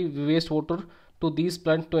carry wastewater to these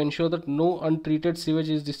plants to ensure that no untreated sewage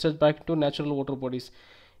is discharged back into natural water bodies.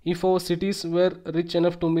 If our cities were rich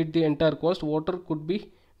enough to meet the entire cost, water could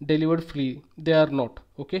be delivered free. They are not.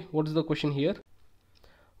 Okay, what is the question here?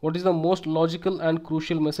 What is the most logical and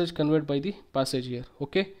crucial message conveyed by the passage here?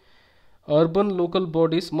 Okay, urban local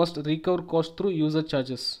bodies must recover cost through user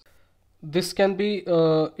charges. This can be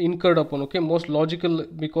incurred upon. Okay, most logical,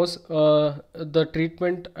 because the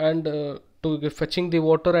treatment and to fetching the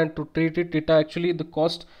water and to treat it, it actually the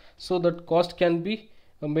cost, so that cost can be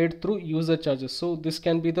made through user charges. So this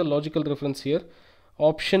can be the logical reference here.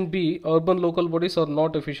 Option B, urban local bodies are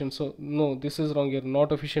not efficient. So no, this is wrong here.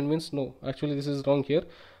 Not efficient means no, actually this is wrong here.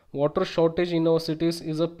 Water shortage in our cities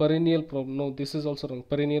is a perennial problem. No, this is also wrong.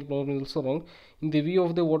 Perennial problem is also wrong. In the view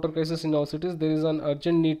of the water crisis in our cities, there is an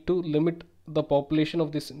urgent need to limit the population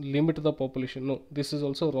of this. Limit the population. No, this is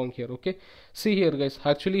also wrong here. Okay, see here guys,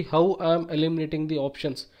 actually how I am eliminating the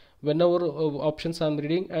options. Whenever options I am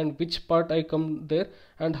reading, and which part I come there,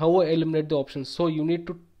 and how I eliminate the options. So you need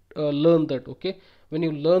to learn that. Okay, when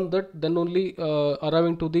you learn that, then only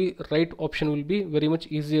arriving to the right option will be very much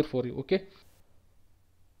easier for you. Okay,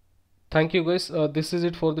 thank you guys. This is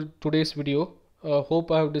it for today's video.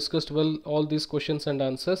 Hope I have discussed well all these questions and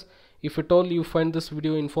answers. If at all you find this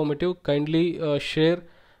video informative, kindly share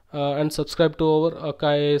and subscribe to our Akka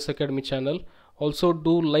IAS Academy channel. Also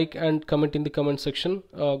do like and comment in the comment section.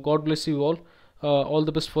 God bless you all. All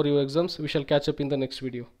the best for your exams. We shall catch up in the next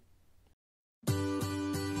video.